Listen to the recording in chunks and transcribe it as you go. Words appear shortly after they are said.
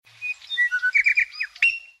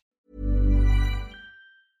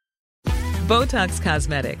Botox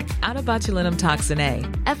Cosmetic, out of botulinum toxin A,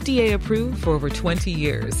 FDA approved for over 20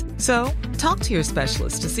 years. So, talk to your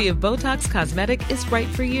specialist to see if Botox Cosmetic is right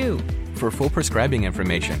for you. For full prescribing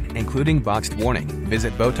information, including boxed warning,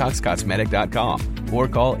 visit BotoxCosmetic.com or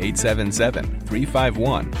call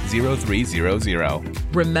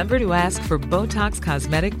 877-351-0300. Remember to ask for Botox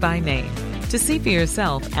Cosmetic by name. To see for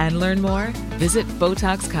yourself and learn more, visit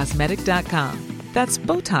BotoxCosmetic.com. That's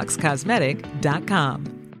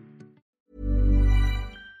BotoxCosmetic.com.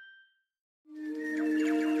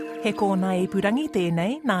 He kōna ipurangi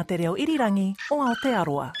tēnei nā te reo irirangi o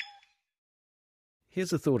Aotearoa.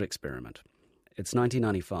 Here's a thought experiment. It's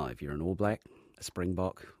 1995, you're an All Black, a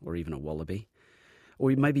Springbok, or even a Wallaby.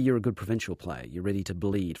 Or maybe you're a good provincial player, you're ready to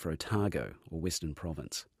bleed for Otago or Western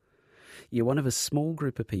Province. You're one of a small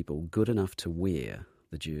group of people good enough to wear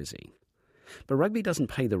the jersey. But rugby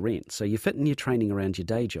doesn't pay the rent, so you fit in your training around your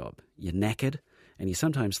day job. You're knackered, and you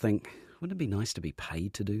sometimes think, wouldn't it be nice to be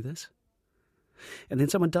paid to do this? And then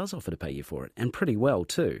someone does offer to pay you for it, and pretty well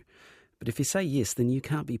too. But if you say yes, then you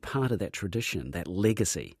can't be part of that tradition, that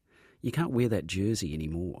legacy. You can't wear that jersey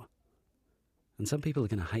anymore. And some people are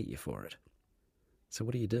going to hate you for it. So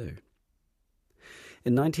what do you do?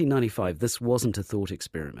 In 1995, this wasn't a thought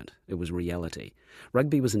experiment. It was reality.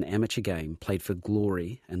 Rugby was an amateur game played for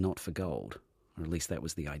glory and not for gold. Or at least that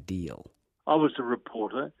was the ideal. I was a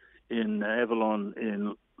reporter in Avalon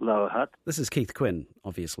in Lower Hutt. This is Keith Quinn,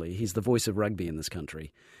 obviously. He's the voice of rugby in this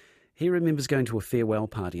country. He remembers going to a farewell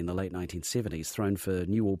party in the late 1970s thrown for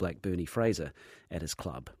new All Black Bernie Fraser at his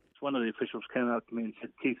club. One of the officials came up to me and said,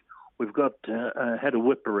 Keith, we've got had a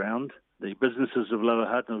whip around the businesses of Lower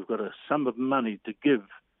Hutt and we've got a sum of money to give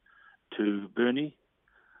to Bernie.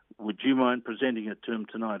 Would you mind presenting it to him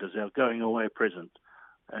tonight as our going away present?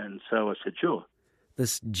 And so I said, sure.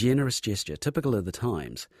 This generous gesture, typical of the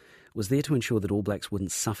times, was there to ensure that All Blacks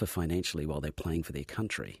wouldn't suffer financially while they're playing for their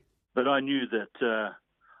country. But I knew that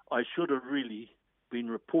I should have really been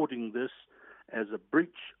reporting this as a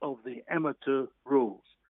breach of the amateur rules.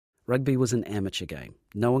 Rugby was an amateur game.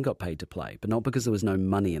 No one got paid to play, but not because there was no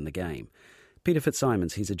money in the game. Peter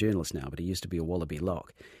Fitzsimons, he's a journalist now, but he used to be a Wallaby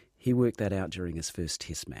lock. He worked that out during his first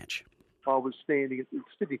test match. I was standing at the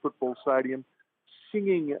Sydney Football Stadium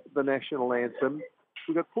singing the national anthem.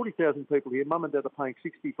 We've got 40,000 people here. Mum and Dad are paying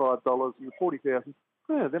 $65 and the 40,000.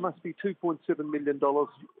 There must be $2.7 million,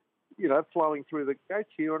 flowing through the gates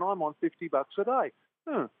here, and I'm on $50 a day.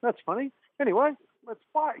 That's funny. Anyway, let's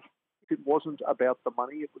play. It wasn't about the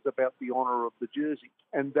money, it was about the honour of the jersey.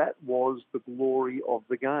 And that was the glory of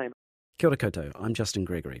the game. Kia ora koutou, I'm Justin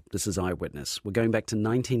Gregory. This is Eyewitness. We're going back to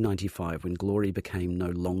 1995 when glory became no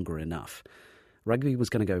longer enough. Rugby was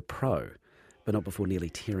going to go pro, but not before nearly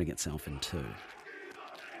tearing itself in two.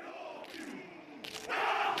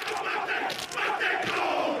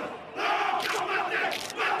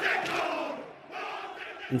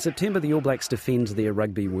 In September, the All Blacks defend their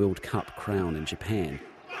Rugby World Cup crown in Japan.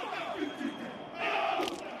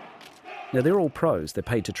 Now, they're all pros. They're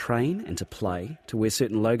paid to train and to play, to wear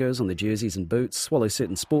certain logos on their jerseys and boots, swallow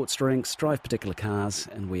certain sports drinks, drive particular cars,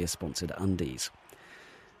 and wear sponsored undies.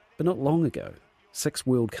 But not long ago, 6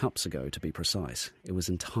 World Cups ago to be precise, it was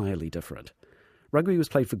entirely different. Rugby was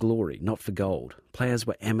played for glory, not for gold. Players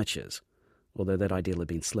were amateurs, although that ideal had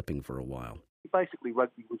been slipping for a while. Basically,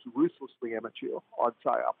 rugby was ruthlessly amateur, I'd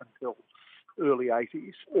say, up until early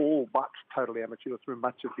 80s, all but totally amateur through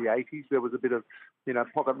much of the 80s. There was a bit of,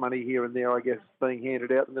 pocket money here and there, I guess, being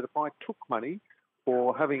handed out, and that if I took money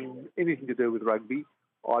for having anything to do with rugby,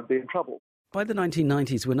 I'd be in trouble. By the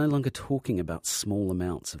 1990s, we're no longer talking about small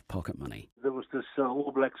amounts of pocket money. There was this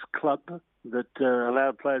All Blacks club that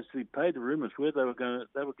allowed players to be paid. The rumours were they were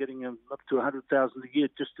getting up to $100,000 a year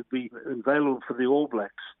just to be available for the All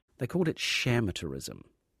Blacks. They called it shamateurism.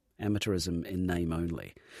 Amateurism in name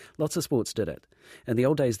only. Lots of sports did it. In the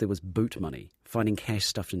old days, there was boot money, finding cash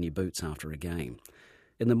stuffed in your boots after a game.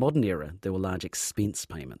 In the modern era, there were large expense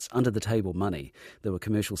payments, under-the-table money. There were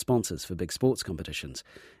commercial sponsors for big sports competitions.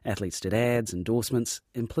 Athletes did ads, endorsements,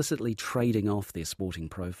 implicitly trading off their sporting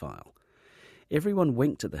profile. Everyone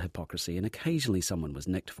winked at the hypocrisy, and occasionally someone was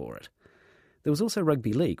nicked for it. There was also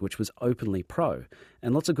rugby league, which was openly pro,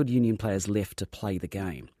 and lots of good union players left to play the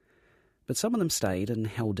game. But some of them stayed and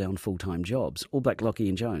held down full-time jobs. All Black Lachie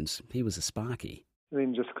and Jones, he was a sparky. I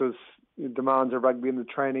mean, just because the demands of rugby and the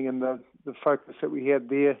training and the focus that we had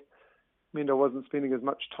there meant I wasn't spending as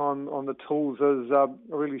much time on the tools as I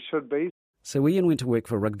really should be. So Ian went to work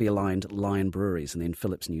for rugby-aligned Lion Breweries and then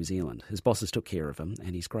Phillips New Zealand. His bosses took care of him,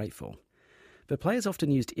 and he's grateful. But players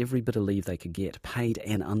often used every bit of leave they could get, paid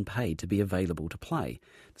and unpaid, to be available to play.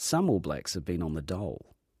 Some All Blacks have been on the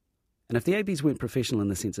dole. And if the ABs weren't professional in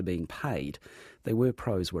the sense of being paid, they were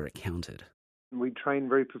pros where it counted. We trained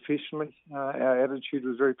very professionally. Our attitude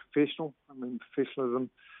was very professional. I mean, professionalism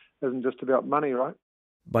isn't just about money, right?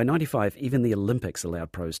 By 95, even the Olympics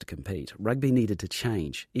allowed pros to compete. Rugby needed to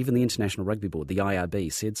change. Even the International Rugby Board, the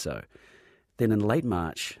IRB, said so. Then in late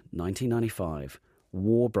March 1995,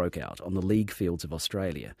 war broke out on the league fields of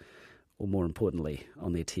Australia, or more importantly,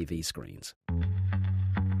 on their TV screens.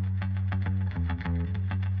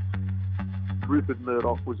 Rupert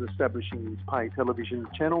Murdoch was establishing his pay television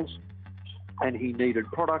channels and he needed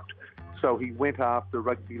product, so he went after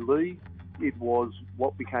rugby league. It was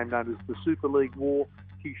what became known as the Super League War.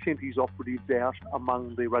 He sent his operatives out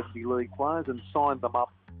among the rugby league players and signed them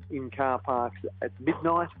up in car parks at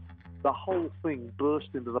midnight. The whole thing burst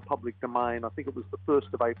into the public domain. I think it was the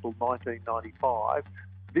 1st of April 1995.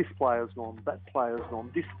 This player's gone, that player's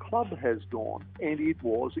gone, this club has gone, and it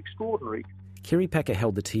was extraordinary. Kerry Packer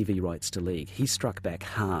held the TV rights to league. He struck back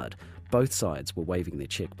hard. Both sides were waving their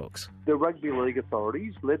checkbooks. The rugby league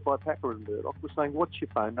authorities, led by Packer and Murdoch, were saying, what's your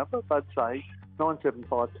phone number? They'd say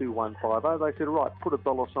 9752150. They said, right, put a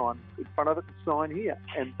 $sign in front of it and sign here.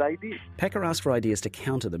 And they did. Packer asked for ideas to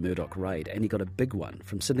counter the Murdoch raid, and he got a big one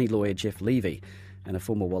from Sydney lawyer Jeff Levy and a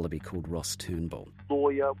former Wallaby called Ross Turnbull.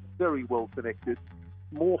 Lawyer, very well connected,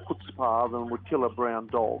 more chutzpah than would kill a brown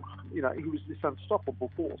dog. You know, he was this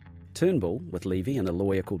unstoppable force. Turnbull, with Levy and a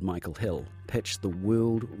lawyer called Michael Hill, pitched the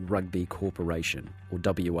World Rugby Corporation, or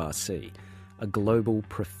WRC, a global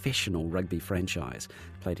professional rugby franchise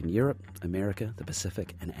played in Europe, America, the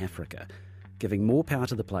Pacific and Africa, giving more power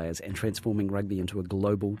to the players and transforming rugby into a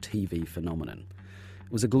global TV phenomenon.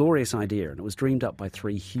 It was a glorious idea and it was dreamed up by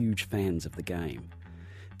 3 huge fans of the game.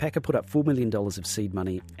 Packer put up $4 million of seed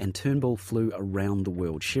money and Turnbull flew around the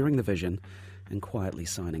world, sharing the vision and quietly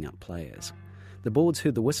signing up players. The boards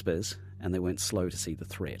heard the whispers, and they weren't slow to see the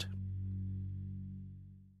threat.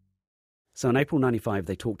 So in April 95,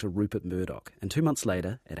 they talked to Rupert Murdoch, and 2 months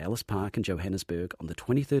later, at Ellis Park in Johannesburg on the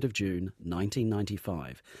 23rd of June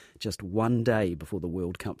 1995, just one day before the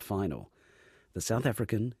World Cup final, the South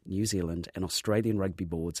African, New Zealand and Australian rugby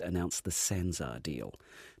boards announced the SANZAAR deal.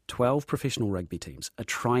 12 professional rugby teams, a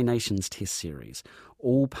Tri-Nations Test series,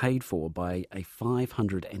 all paid for by a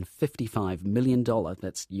 $555 million,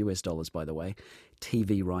 that's US dollars by the way,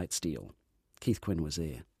 TV rights deal. Keith Quinn was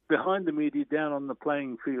there. Behind the media, down on the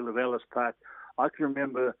playing field of Ellis Park, I can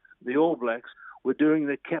remember the All Blacks were doing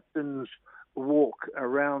the captain's walk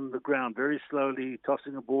around the ground, very slowly,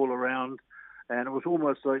 tossing a ball around, and it was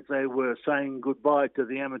almost like they were saying goodbye to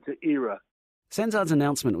the amateur era. SANZAAR's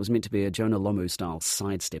announcement was meant to be a Jonah Lomu-style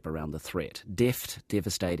sidestep around the threat. Deft,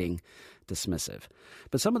 devastating, dismissive.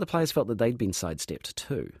 But some of the players felt that they'd been sidestepped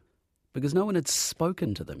too, because no one had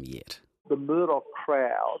spoken to them yet. The Murdoch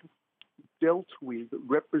crowd dealt with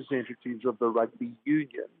representatives of the rugby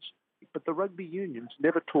unions, but the rugby unions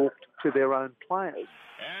never talked to their own players.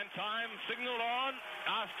 And time signalled on.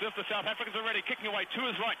 Asked if the South Africans are ready. Kicking away to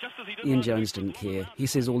his right, just as he did. Ian Jones didn't care. He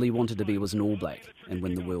says all he wanted to be was an All Black and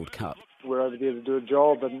win the World Cup. We're over there to do a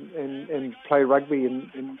job and play rugby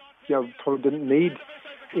and you know, probably didn't need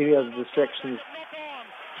any other distractions.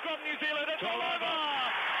 Scott, New Zealand, it's all over!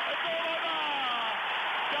 It's all over!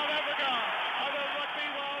 South Africa are the Rugby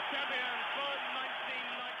World Champions for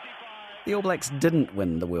 1995. The All Blacks didn't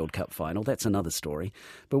win the World Cup final, that's another story.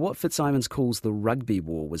 But what Fitzsimons calls the rugby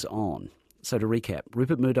war was on. So to recap,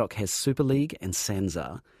 Rupert Murdoch has Super League and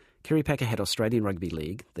SANZAAR. Kerry Packer had Australian Rugby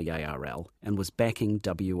League, the ARL, and was backing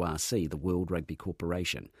WRC, the World Rugby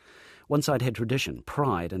Corporation. One side had tradition,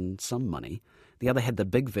 pride and some money. The other had the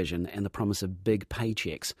big vision and the promise of big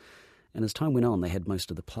paychecks. And as time went on, they had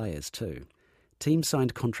most of the players too. Teams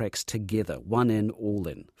signed contracts together, one in, all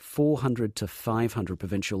in. 400 to 500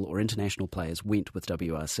 provincial or international players went with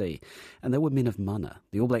WRC, and they were men of mana.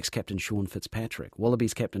 The All Blacks captain Sean Fitzpatrick,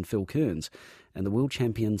 Wallabies captain Phil Kearns, and the world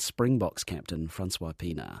champion Springboks captain Francois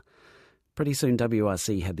Pienaar. Pretty soon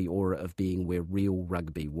WRC had the aura of being where real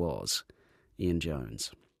rugby was. Ian Jones.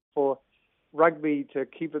 For rugby to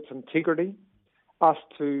keep its integrity, us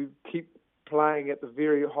to keep playing at the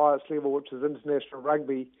very highest level, which is international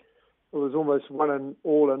rugby, it was almost one and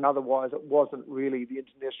all, and otherwise it wasn't really the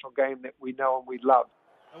international game that we know and we love.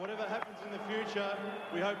 And whatever happens in the future,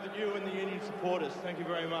 we hope that you and the union support us. Thank you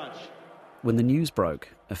very much. When the news broke,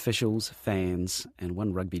 officials, fans, and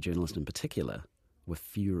one rugby journalist in particular were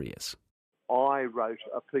furious. I wrote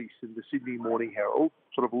a piece in the Sydney Morning Herald,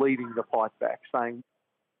 sort of leading the fight back, saying,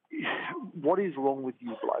 what is wrong with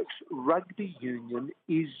you blokes? Rugby union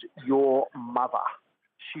is your mother.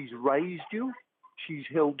 She's raised you. She's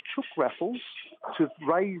held chook raffles to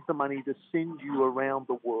raise the money to send you around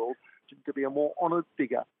the world to be be a more honoured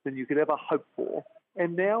figure than you could ever hope for.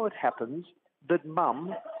 And now it happens that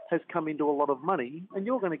Mum has come into a lot of money and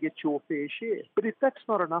you're going to get your fair share. But if that's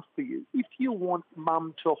not enough for you, if you want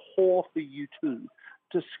Mum to whore for you too,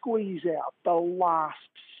 to squeeze out the last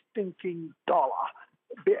stinking dollar,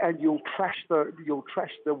 and you'll trash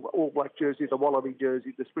the All Black jersey, the Wallaby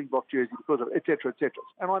jersey, the Springbok jersey, because of it, etc., etc.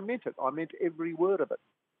 And I meant it. I meant every word of it.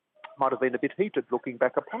 Might have been a bit heated looking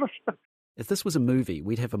back upon it. If this was a movie,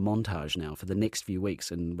 we'd have a montage now for the next few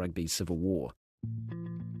weeks in rugby's civil war.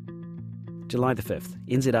 July the 5th,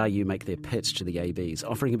 NZRU make their pitch to the ABs,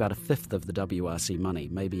 offering about a fifth of the WRC money,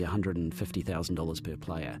 maybe $150,000 per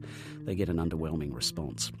player. They get an underwhelming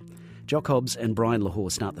response. Jock Hobbs and Brian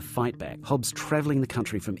Lahore start the fight back, Hobbs travelling the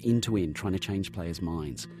country from end to end, trying to change players'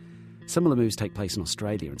 minds. Similar moves take place in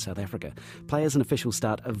Australia and South Africa. Players and officials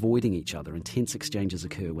start avoiding each other, and tense exchanges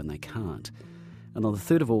occur when they can't. And on the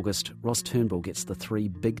 3rd of August, Ross Turnbull gets the 3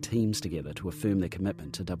 big teams together to affirm their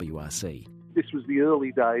commitment to WRC. This was the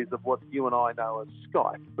early days of what you and I know as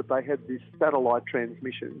Skype, but they had this satellite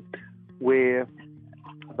transmission where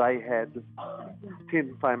they had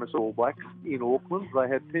 10 famous All Blacks in Auckland, they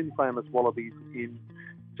had 10 famous Wallabies in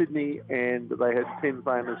Sydney, and they had 10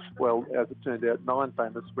 famous, well, as it turned out, 9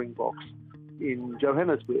 famous Springboks in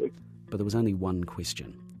Johannesburg. But there was only one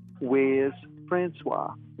question. Where's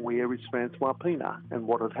Francois? Where is Francois Pienaar? And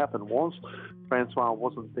what had happened was Francois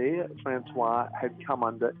wasn't there. Francois had come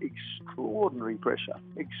under extraordinary pressure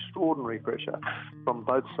from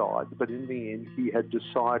both sides, but in the end he had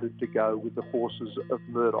decided to go with the forces of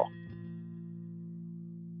Murdoch.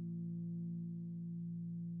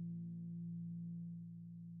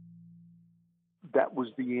 That was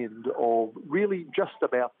the end of, really just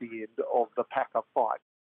about the end of the Packer fight.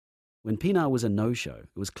 When Pienaar was a no-show,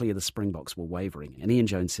 it was clear the Springboks were wavering, and Ian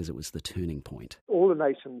Jones says it was the turning point. All the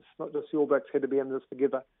nations, not just the All Blacks, had to be in this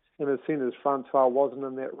together. And as soon as Francois wasn't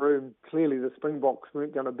in that room, clearly the Springboks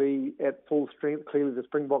weren't going to be at full strength. Clearly the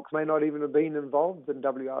Springboks may not even have been involved in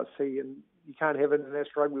WRC, and you can't have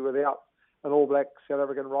international rugby without an All Black South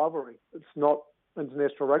African rivalry. It's not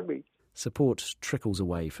international rugby. Support trickles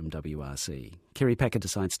away from WRC. Kerry Packer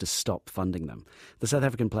decides to stop funding them. The South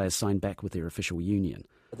African players sign back with their official union.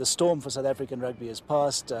 The storm for South African rugby is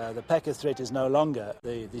past. The Packer threat is no longer.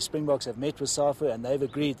 The Springboks have met with SAFU and they've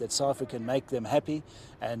agreed that SAFU can make them happy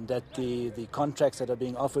and that the contracts that are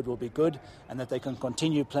being offered will be good and that they can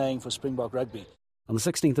continue playing for Springbok rugby. On the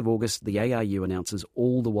 16th of August, the ARU announces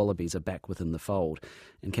all the Wallabies are back within the fold,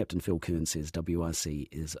 and Captain Phil Kearns says WRC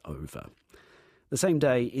is over. The same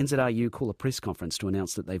day, NZRU call a press conference to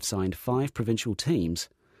announce that they've signed 5 provincial teams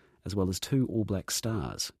as well as 2 All Black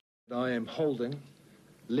stars. I am holding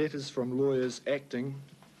letters from lawyers acting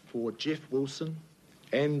for Jeff Wilson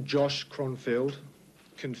and Josh Kronfeld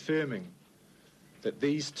confirming that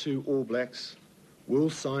these 2 All Blacks will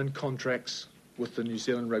sign contracts with the New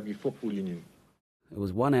Zealand Rugby Football Union. It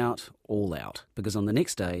was one out, all out, because on the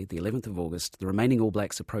next day, the 11th of August, the remaining All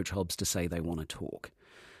Blacks approach Hobbs to say they want to talk.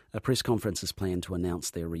 A press conference is planned to announce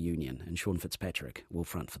their reunion, and Sean Fitzpatrick will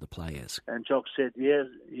front for the players. And Jock said, yeah,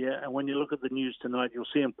 and when you look at the news tonight, you'll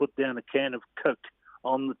see him put down a can of Coke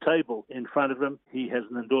on the table in front of him. He has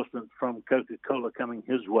an endorsement from Coca-Cola coming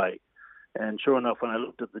his way. And sure enough, when I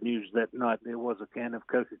looked at the news that night, there was a can of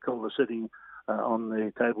Coca-Cola sitting on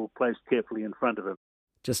the table, placed carefully in front of him.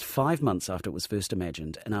 Just 5 months after it was first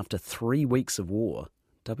imagined, and after 3 weeks of war,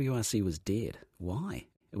 WRC was dead. Why?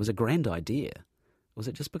 It was a grand idea. Was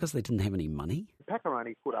it just because they didn't have any money? Packer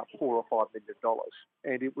only put up $4 or $5 million,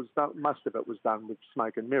 and it was done, most of it was done with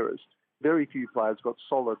smoke and mirrors. Very few players got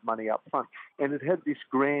solid money up front, and it had this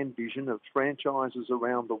grand vision of franchises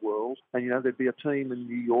around the world. And there'd be a team in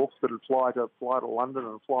New York that'd fly to London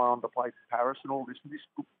and fly on to play to Paris, and all this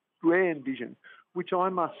grand vision, which I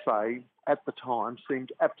must say at the time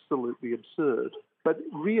seemed absolutely absurd. But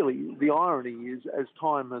really, the irony is, as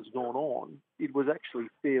time has gone on, it was actually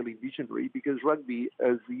fairly visionary because rugby,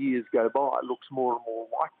 as the years go by, looks more and more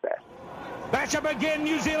like that. Bash up again,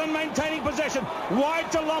 New Zealand maintaining possession.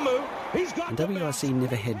 Wide to Lomu. He's got. And WRC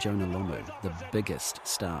never had Jonah Lomu, the biggest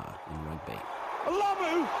star in rugby.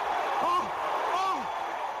 Lomu!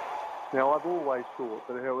 Now, I've always thought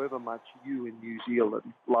that however much you in New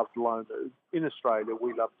Zealand loved Lomu, in Australia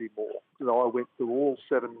we loved him more. I went through all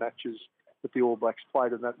 7 matches that the All Blacks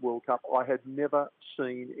played in that World Cup. I had never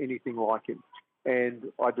seen anything like him. And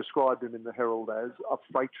I described him in the Herald as a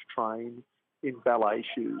freight train in ballet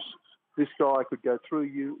shoes. This guy could go through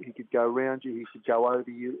you, he could go around you, he could go over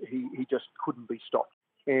you, he just couldn't be stopped.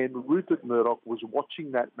 And Rupert Murdoch was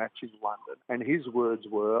watching that match in London, and his words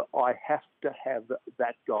were, I have to have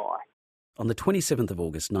that guy. On the 27th of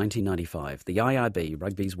August 1995, the IRB,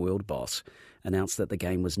 rugby's world boss, announced that the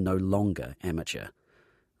game was no longer amateur.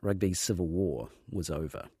 Rugby's civil war was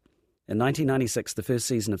over. In 1996, the first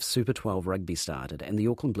season of Super 12 rugby started, and the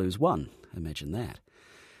Auckland Blues won. Imagine that.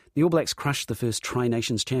 The All Blacks crushed the first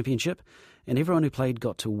Tri-Nations Championship, and everyone who played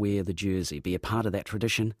got to wear the jersey, be a part of that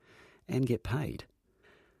tradition, and get paid.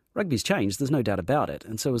 Rugby's changed, there's no doubt about it,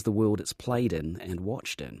 and so has the world it's played in and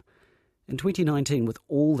watched in. In 2019, with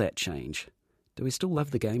all that change, do we still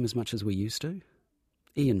love the game as much as we used to?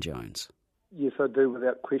 Ian Jones. Yes, I do,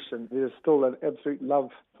 without question. There's still an absolute love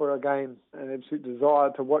for a game, an absolute desire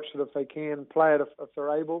to watch it if they can, play it if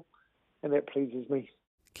they're able, and that pleases me.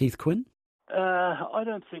 Keith Quinn? I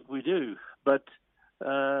don't think we do, but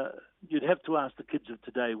you'd have to ask the kids of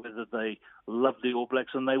today whether they love the All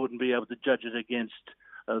Blacks, and they wouldn't be able to judge it against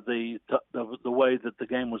the way that the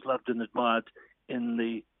game was loved and admired in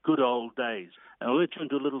the good old days. And I'll let you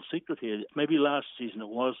into a little secret here. Maybe last season it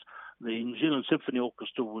was, the New Zealand Symphony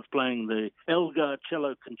Orchestra was playing the Elgar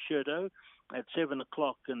Cello Concerto at 7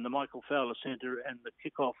 o'clock in the Michael Fowler Centre, and the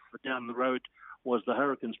kickoff down the road was the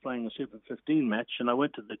Hurricanes playing a Super 15 match, and I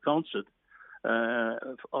went to the concert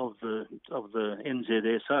of the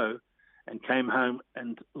NZSO and came home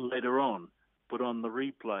and later on put on the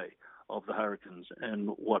replay of the Hurricanes and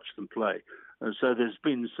watched them play. So there's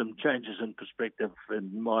been some changes in perspective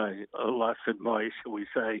in my life, in my, shall we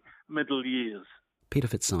say, middle years. Peter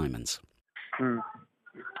Fitzsimons.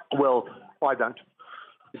 Well, I don't.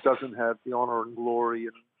 It doesn't have the honour and glory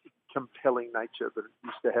and compelling nature that it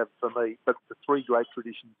used to have for me. But the three great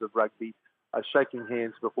traditions of rugby are shaking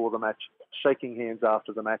hands before the match, shaking hands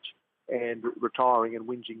after the match, and retiring and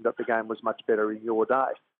whinging that the game was much better in your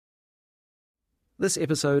day. This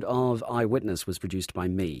episode of Eyewitness was produced by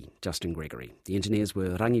me, Justin Gregory. The engineers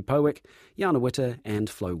were Rangi Powick, Jana Witter and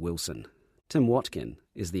Flo Wilson. Tim Watkin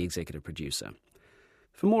is the executive producer.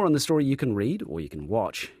 For more on the story, you can read, or you can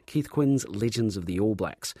watch, Keith Quinn's Legends of the All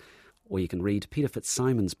Blacks, or you can read Peter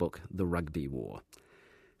Fitzsimons' book, The Rugby War.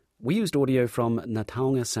 We used audio from Ngā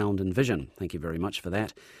Taonga Sound and Vision, thank you very much for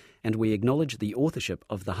that, and we acknowledge the authorship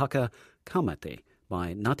of the haka Kamate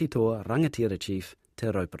by Ngāti Toa Rangatira Chief Te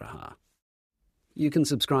Rauparaha. You can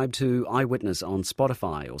subscribe to Eyewitness on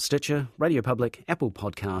Spotify or Stitcher, Radio Public, Apple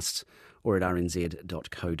Podcasts, or at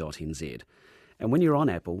rnz.co.nz. And when you're on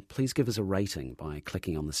Apple, please give us a rating by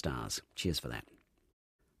clicking on the stars. Cheers for that.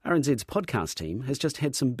 RNZ's podcast team has just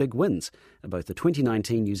had some big wins at both the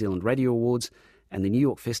 2019 New Zealand Radio Awards and the New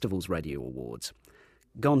York Festival's Radio Awards.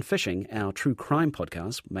 Gone Fishing, our true crime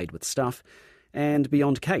podcast made with stuff, and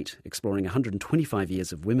Beyond Kate, exploring 125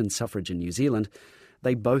 years of women's suffrage in New Zealand,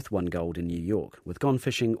 they both won gold in New York, with Gone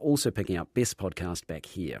Fishing also picking up Best Podcast back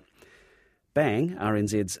here. Bang,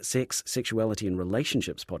 RNZ's Sex, Sexuality and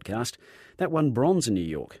Relationships podcast, that won bronze in New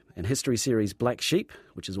York, and history series Black Sheep,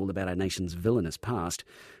 which is all about our nation's villainous past,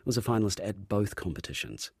 was a finalist at both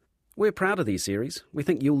competitions. We're proud of these series. We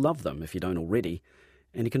think you'll love them if you don't already,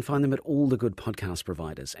 and you can find them at all the good podcast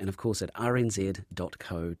providers, and of course at rnz.co.nz.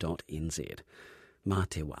 Mā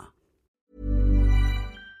te wā.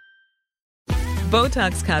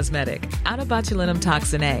 Botox Cosmetic, out of botulinum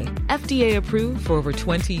toxin A, FDA approved for over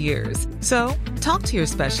 20 years. So, talk to your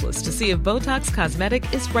specialist to see if Botox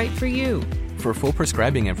Cosmetic is right for you. For full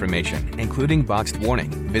prescribing information, including boxed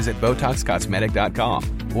warning, visit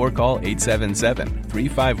BotoxCosmetic.com or call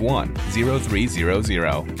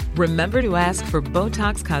 877-351-0300. Remember to ask for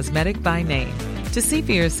Botox Cosmetic by name. To see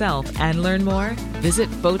for yourself and learn more,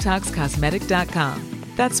 visit BotoxCosmetic.com.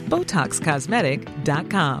 That's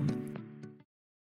BotoxCosmetic.com.